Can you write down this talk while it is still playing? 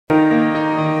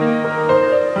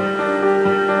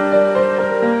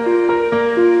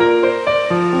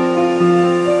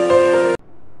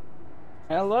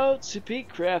P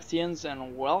Craftians,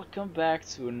 and welcome back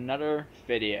to another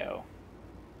video.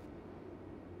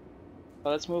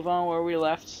 Well, let's move on where we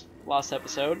left last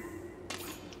episode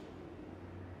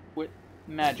with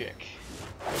magic.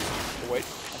 Oh, wait,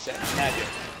 I said magic.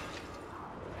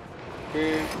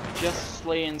 We're just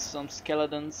slaying some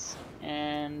skeletons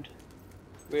and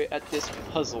we're at this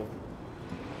puzzle.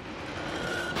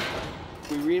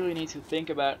 We really need to think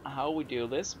about how we do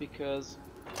this because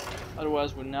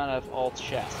otherwise we'll not have all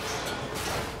chests.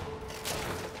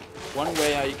 One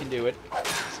way how you can do it,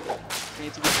 so you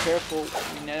need to be careful,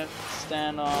 you never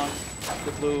stand on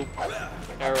the blue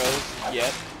arrows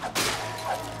yet.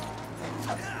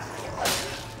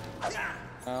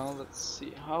 Now let's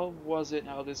see, how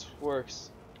this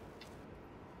works?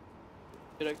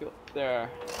 Did I go there?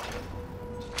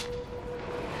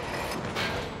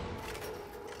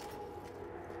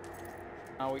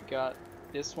 Now we got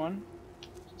this one.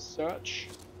 Search.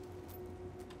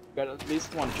 Got at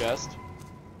least one chest.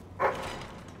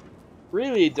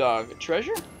 Really, dog? A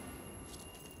treasure?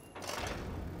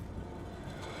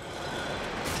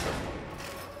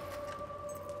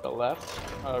 The left?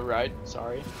 Right,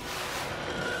 sorry.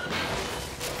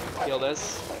 Kill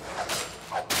this.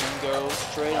 And go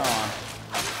straight on.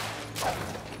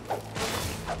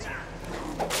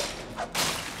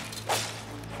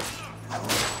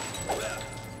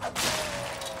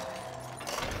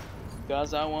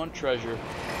 Because I want treasure.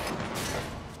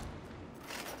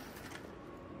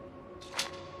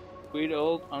 Sweet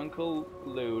old Uncle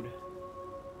Lude.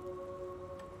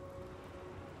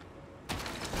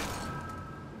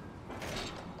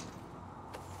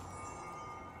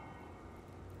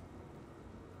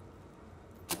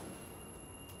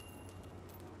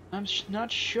 I'm not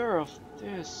sure of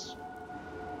this.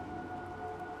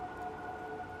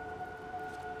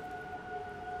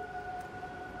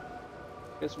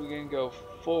 Guess we can go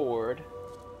forward.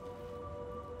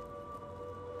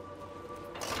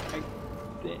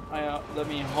 Let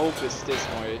me hope it's this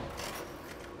way.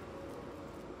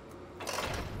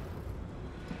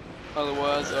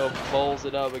 Otherwise, I'll balls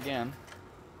it up again.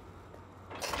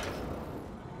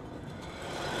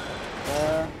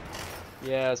 There.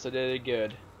 Yes, I did it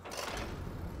good.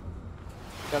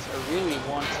 Because I really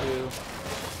want to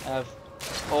have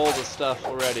all the stuff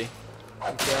already.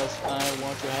 Because I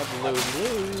want to have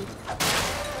loot.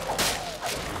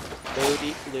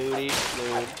 Looty.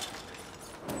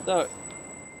 So,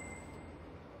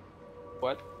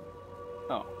 what?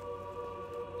 Oh.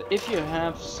 If you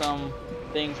have some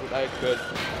things that I could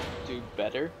do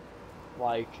better,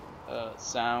 like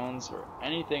sounds or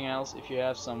anything else, if you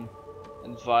have some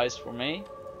advice for me,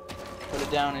 put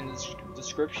it down in the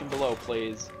description below,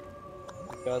 please.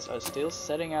 Because I'm still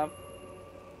setting up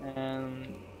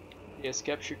and this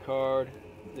capture card,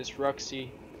 this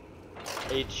Roxy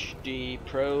HD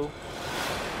Pro.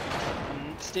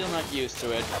 I'm still not used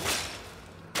to it.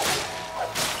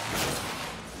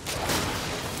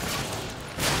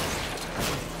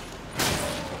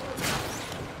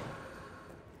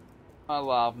 I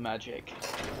love magic.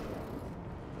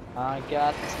 I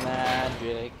got this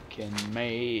magic in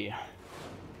me.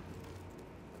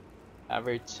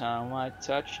 Every time I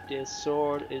touch this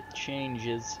sword, it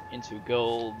changes into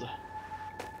gold.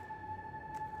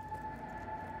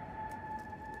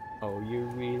 Oh, you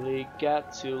really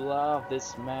got to love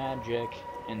this magic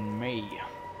in me.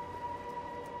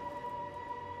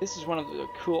 This is one of the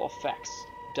cool effects.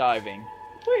 Diving.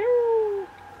 Woohoo!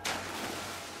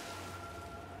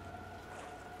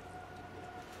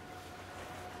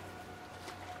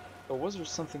 Oh, was there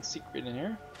something secret in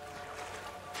here?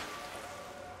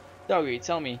 Doggy,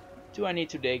 tell me, do I need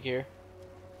to dig here?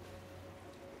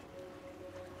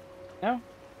 No?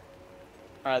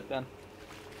 Alright then.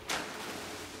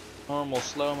 Normal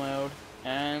slow mode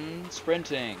and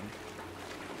sprinting.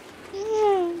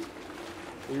 He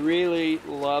really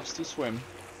loves to swim.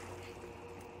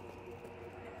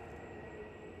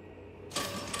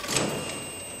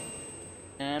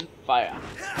 And fire.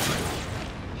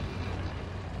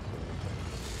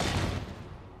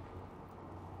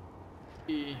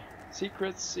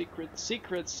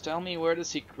 Secrets. Tell me where the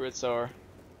secrets are.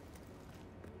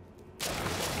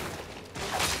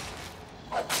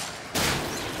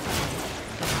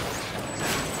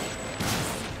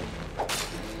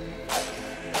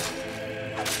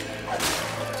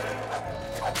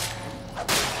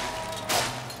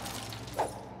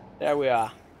 There we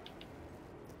are.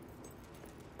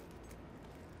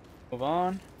 Move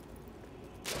on.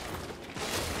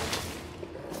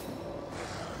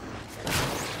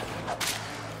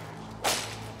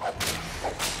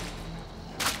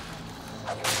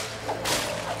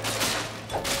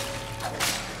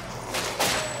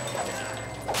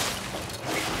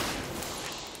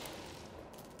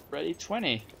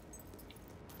 20.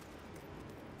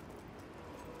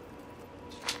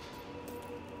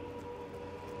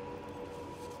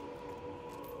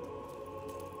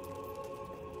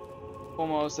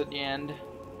 Almost at the end.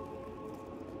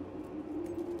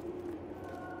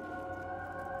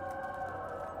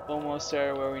 Almost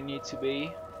there where we need to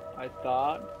be, I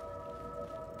thought.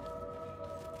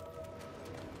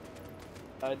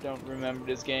 I don't remember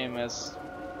this game as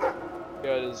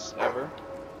good as ever.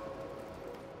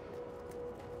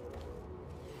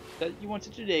 That you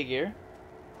wanted to dig here?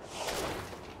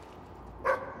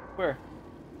 Where?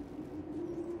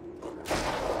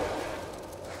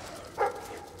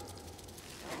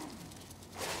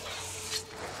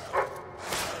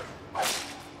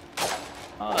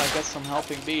 Oh, I got some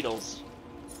helping beetles.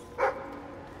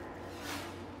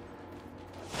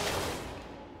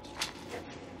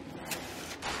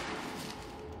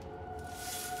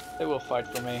 They will fight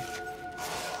for me.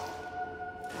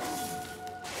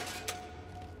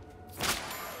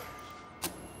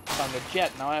 Found a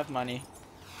jet, now I have money.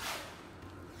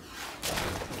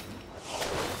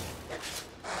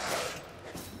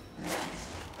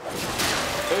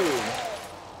 Boom.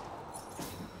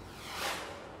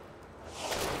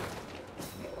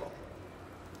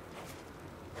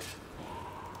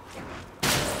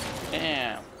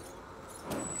 Damn.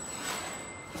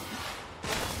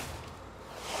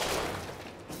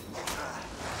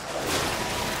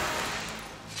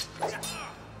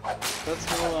 Let's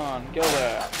move on. Go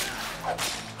there.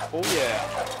 Oh yeah.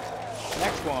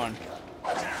 Next one.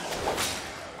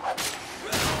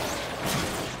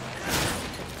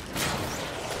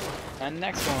 And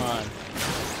next one.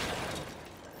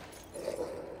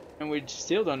 And we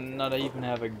still don't not even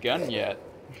have a gun yet.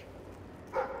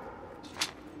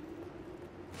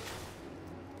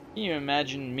 Can you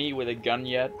imagine me with a gun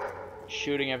yet?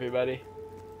 Shooting everybody.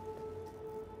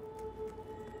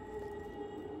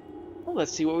 Well,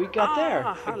 let's see what we got there.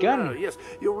 A gun. Yes,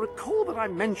 you'll recall that I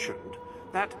mentioned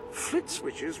that flit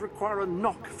switches require a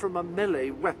knock from a melee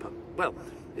weapon. Well,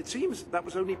 it seems that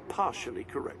was only partially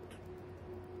correct.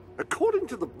 According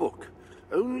to the book,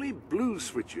 only blue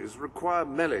switches require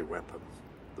melee weapons.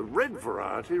 The red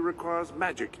variety requires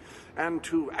magic, and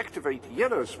to activate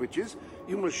yellow switches,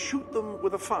 you must shoot them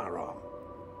with a firearm.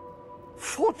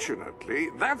 Fortunately,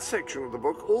 that section of the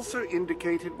book also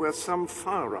indicated where some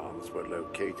firearms were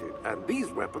located, and these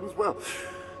weapons, well,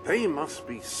 they must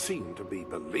be seen to be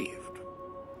believed.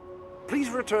 Please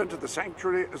return to the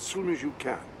sanctuary as soon as you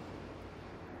can.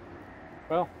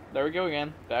 Well, there we go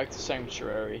again. Back to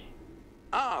sanctuary.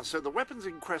 Ah, so the weapons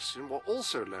in question were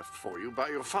also left for you by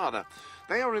your father.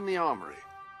 They are in the armory.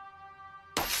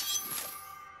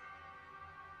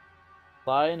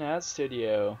 Lionhead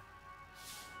Studio.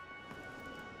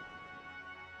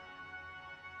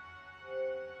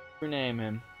 Rename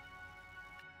him.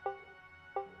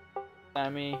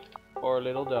 Sammy or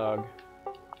Little Dog.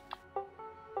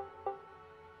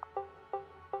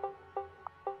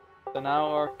 So now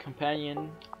our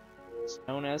companion is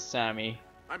known as Sammy.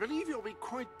 I believe you'll be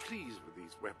quite pleased with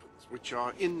these weapons, which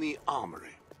are in the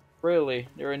armory. Really?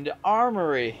 They're in the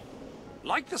armory?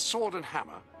 Like the sword and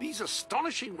hammer, these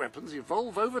astonishing weapons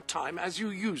evolve over time as you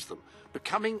use them,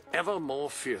 becoming ever more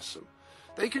fearsome.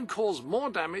 They can cause more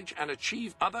damage and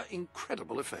achieve other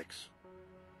incredible effects.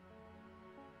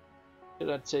 Should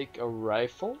I take a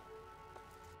rifle?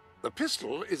 The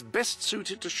pistol is best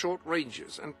suited to short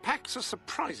ranges and packs a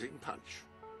surprising punch.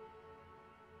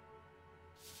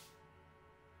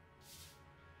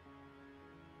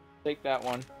 Take that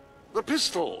one. The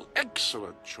pistol,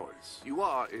 excellent choice. You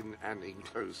are in an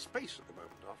enclosed space at the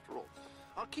moment, after all.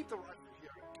 I'll keep the rifle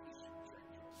here in case you change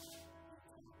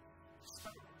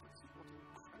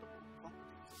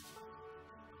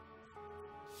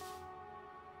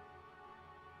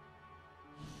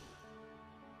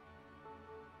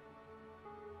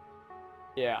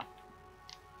your... Yeah.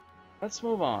 Let's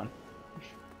move on.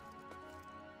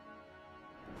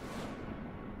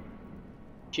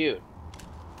 Shoot.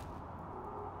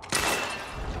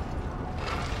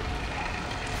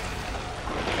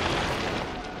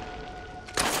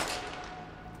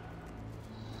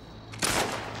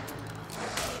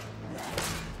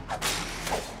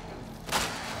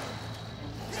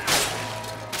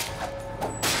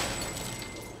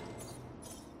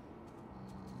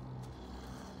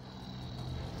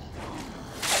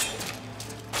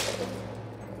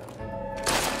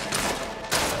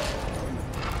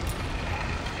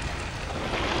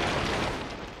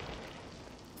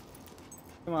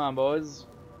 Come on, boys.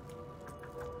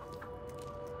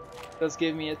 Let's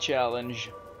give me a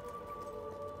challenge.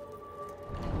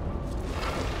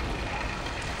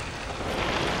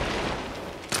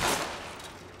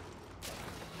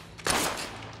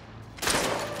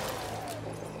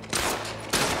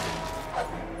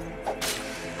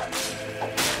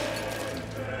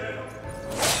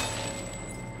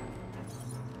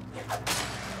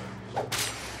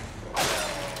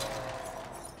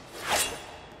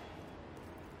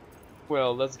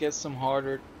 Well, let's get some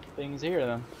harder things here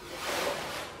then.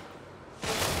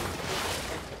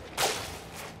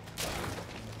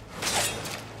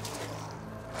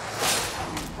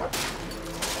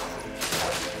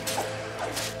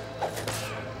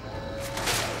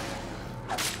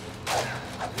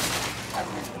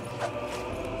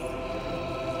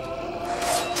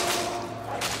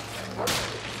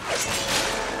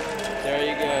 There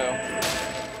you go.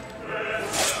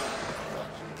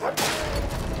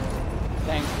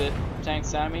 Thanks,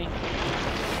 Sammy.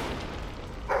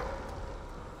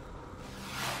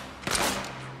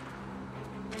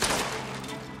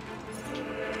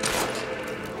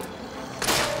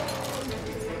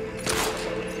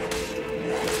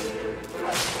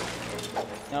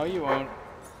 No, you won't.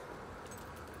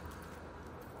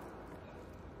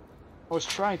 I was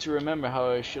trying to remember how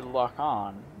I should lock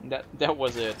on. That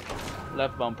was it.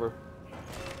 Left bumper.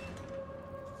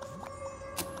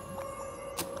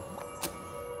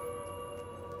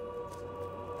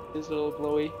 This little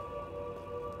glowy.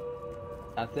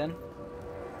 Nothing.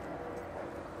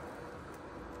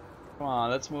 Come on,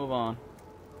 let's move on.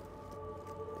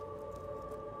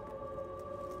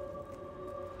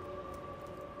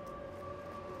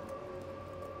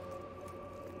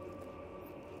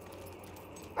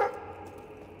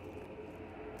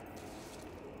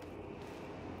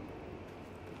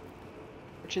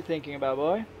 What you thinking about,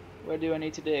 boy? Where do I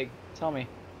need to dig? Tell me.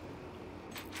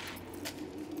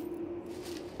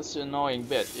 That's the annoying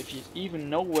bit. If you even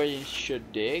know where you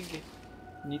should dig,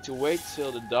 you need to wait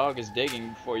till the dog is digging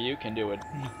before you can do it.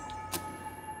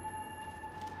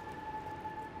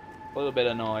 A little bit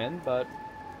annoying, but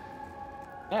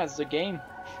yeah, it's the game.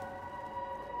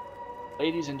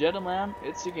 Ladies and gentlemen,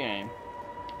 it's a game.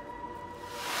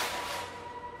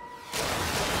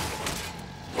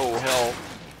 Oh hell.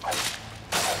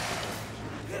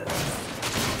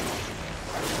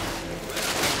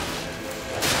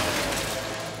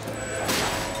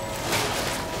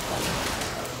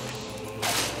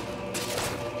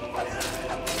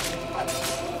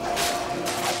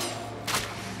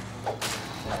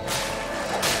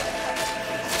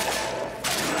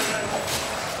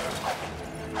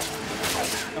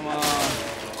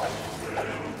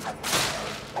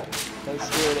 Let's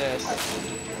do this.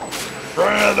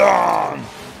 Bring it on!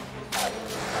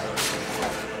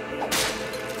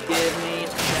 Give me a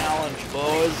challenge,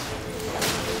 boys.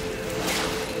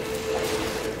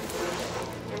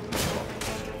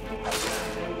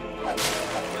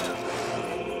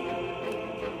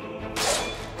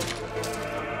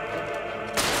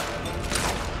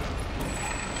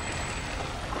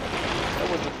 That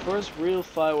was the first real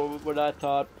fight with what I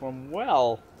thought from,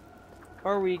 well,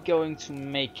 are we going to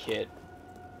make it?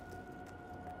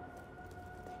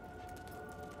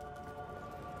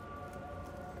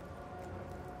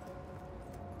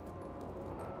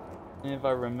 And if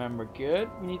I remember good,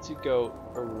 we need to go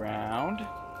around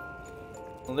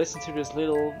and listen to this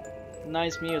little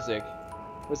nice music.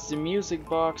 It's the music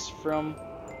box from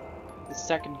the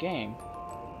second game.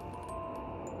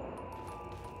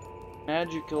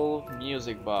 Magical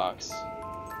music box.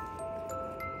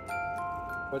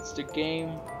 What's the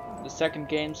game? The second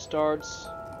game starts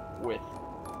with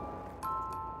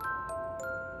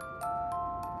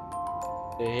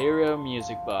the hero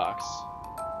music box.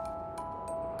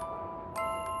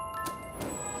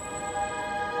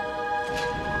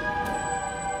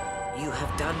 You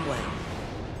have done well.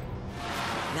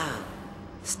 Now,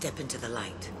 step into the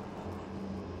light.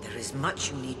 There is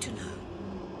much you need to know.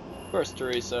 First,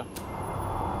 Teresa.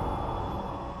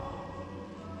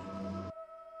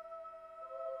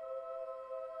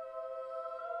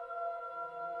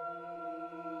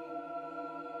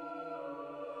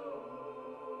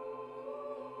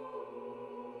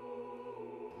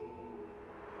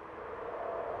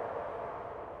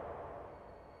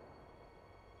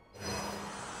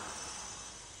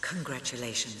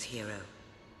 Congratulations, hero.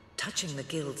 Touching the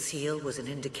guild seal was an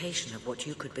indication of what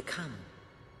you could become.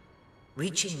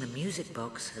 Reaching the music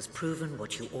box has proven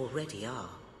what you already are.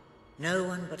 No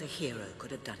one but a hero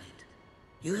could have done it.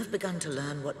 You have begun to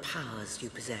learn what powers you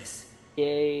possess.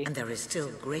 Yay. And there is still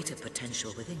greater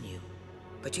potential within you.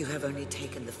 But you have only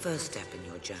taken the first step in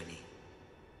your journey.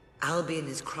 Albion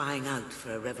is crying out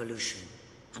for a revolution,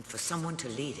 and for someone to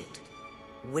lead it.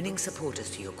 Winning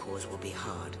supporters to your cause will be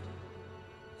hard.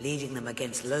 Leading them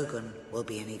against Logan will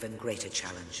be an even greater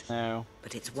challenge. No.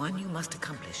 But it's one you must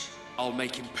accomplish. I'll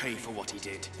make him pay for what he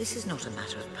did. This is not a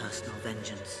matter of personal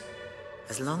vengeance.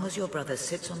 As long as your brother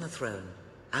sits on the throne,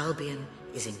 Albion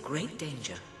is in great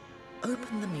danger.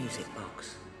 Open the music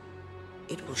box.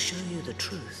 It will show you the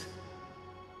truth.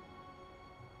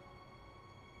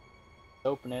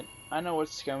 Open it. I know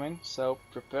what's coming, so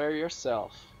prepare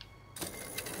yourself.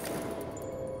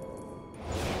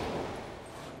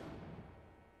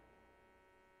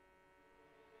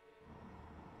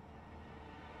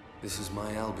 This is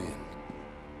my Albion.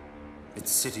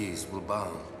 Its cities will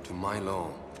bow to my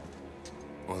law,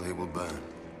 or they will burn.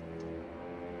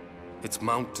 Its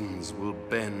mountains will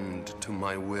bend to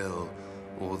my will,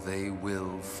 or they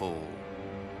will fall.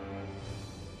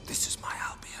 This is my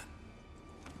Albion.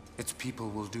 Its people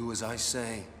will do as I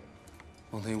say,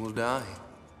 or they will die.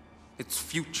 Its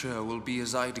future will be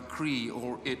as I decree,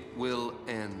 or it will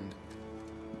end.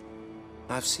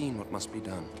 I've seen what must be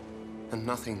done, and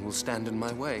nothing will stand in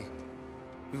my way.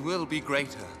 We will be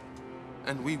greater,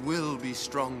 and we will be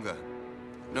stronger,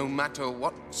 no matter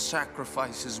what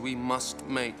sacrifices we must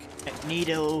make.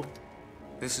 Magneto.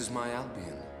 This is my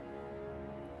Albion,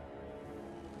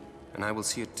 and I will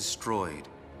see it destroyed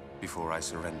before I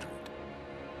surrender it.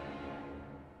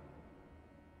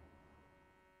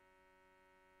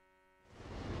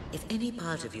 If any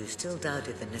part of you still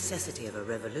doubted the necessity of a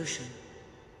revolution,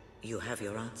 you have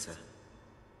your answer.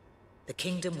 The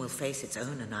kingdom will face its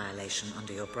own annihilation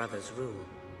under your brother's rule.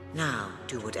 Now,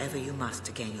 do whatever you must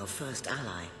to gain your first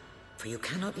ally, for you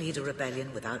cannot lead a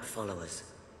rebellion without followers.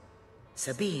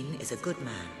 Sabine is a good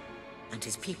man, and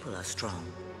his people are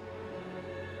strong.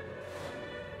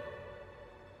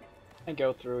 Can't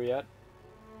go through yet.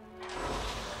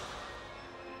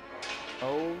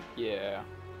 Oh yeah.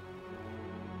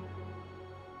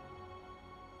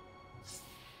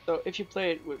 So if you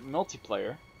play it with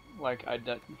multiplayer, like I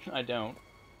don't,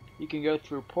 you can go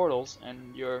through portals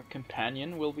and your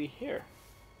companion will be here.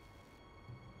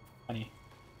 Funny.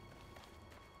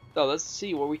 So let's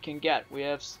see what we can get. We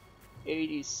have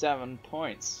 87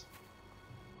 points.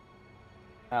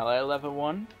 Ally level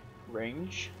 1,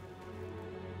 range,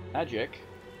 magic,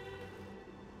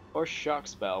 or shock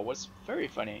spell. What's very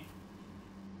funny.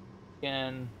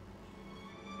 And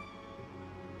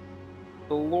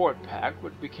the Lord pack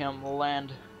would become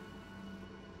land.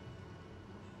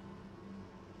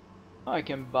 I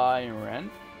can buy and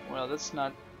rent. Well, that's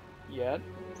not yet.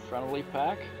 Friendly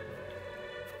pack.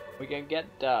 We can get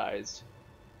dyes.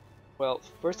 Well,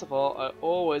 first of all, I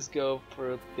always go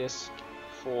for this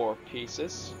 4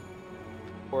 pieces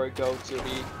before I go to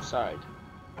the side.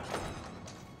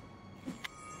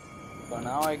 So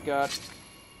now I got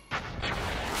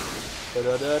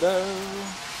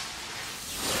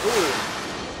Ooh.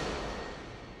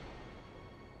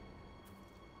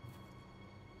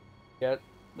 Get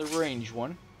the range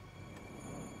one.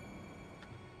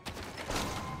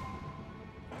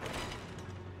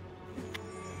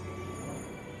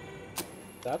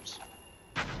 Steps.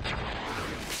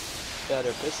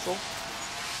 Better pistol.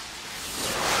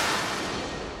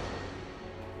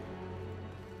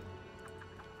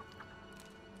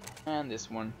 And this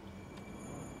one.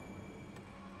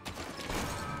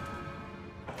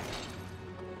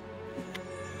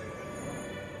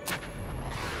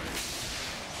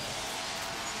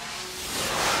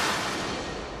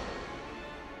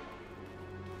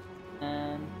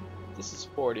 This is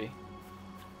 40.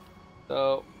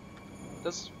 So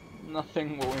that's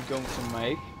nothing what we're going to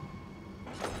make.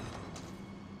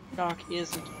 Shock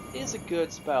is a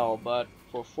good spell, but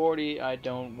for 40 I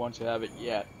don't want to have it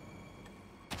yet.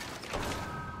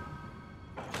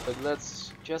 But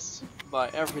let's just buy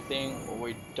everything what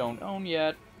we don't own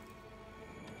yet.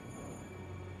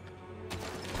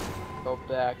 Go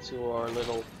back to our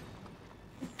little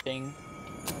thing.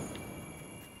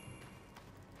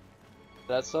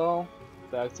 That's all.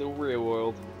 Back to the real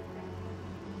world.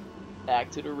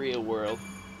 Back to the real world.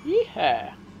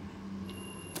 Yeehaw!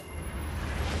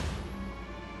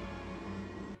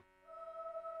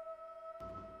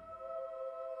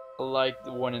 I like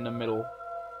the one in the middle.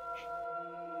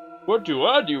 What do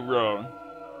I do wrong?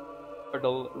 Or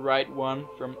the right one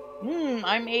from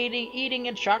I'm eating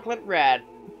a chocolate rat.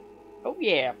 Oh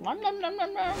yeah. Nom nom nom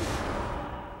nom nom.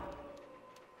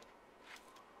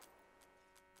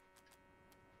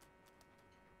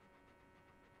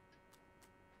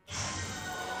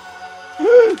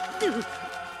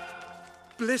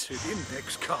 Blessed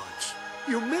index cards.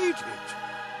 You made it.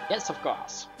 Yes, of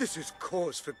course. This is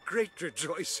cause for great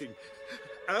rejoicing.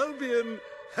 Albion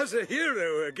has a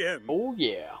hero again. Oh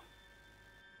yeah.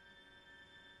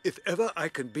 If ever I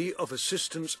can be of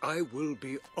assistance, I will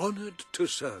be honored to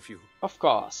serve you. Of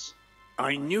course.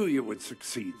 I knew you would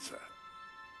succeed, sir.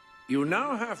 You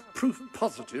now have proof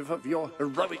positive of your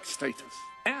heroic status.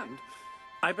 And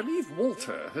I believe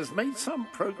Walter has made some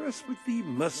progress with the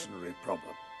mercenary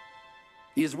problem.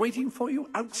 He is waiting for you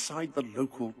outside the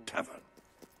local tavern.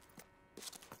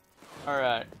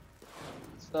 Alright.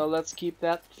 So let's keep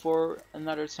that for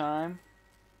another time.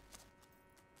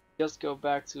 Just go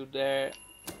back to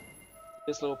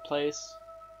this little place.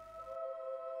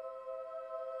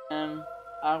 And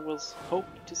I will hope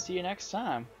to see you next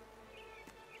time.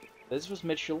 This was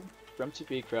Mitchell from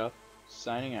 2Pcraft,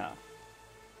 signing off.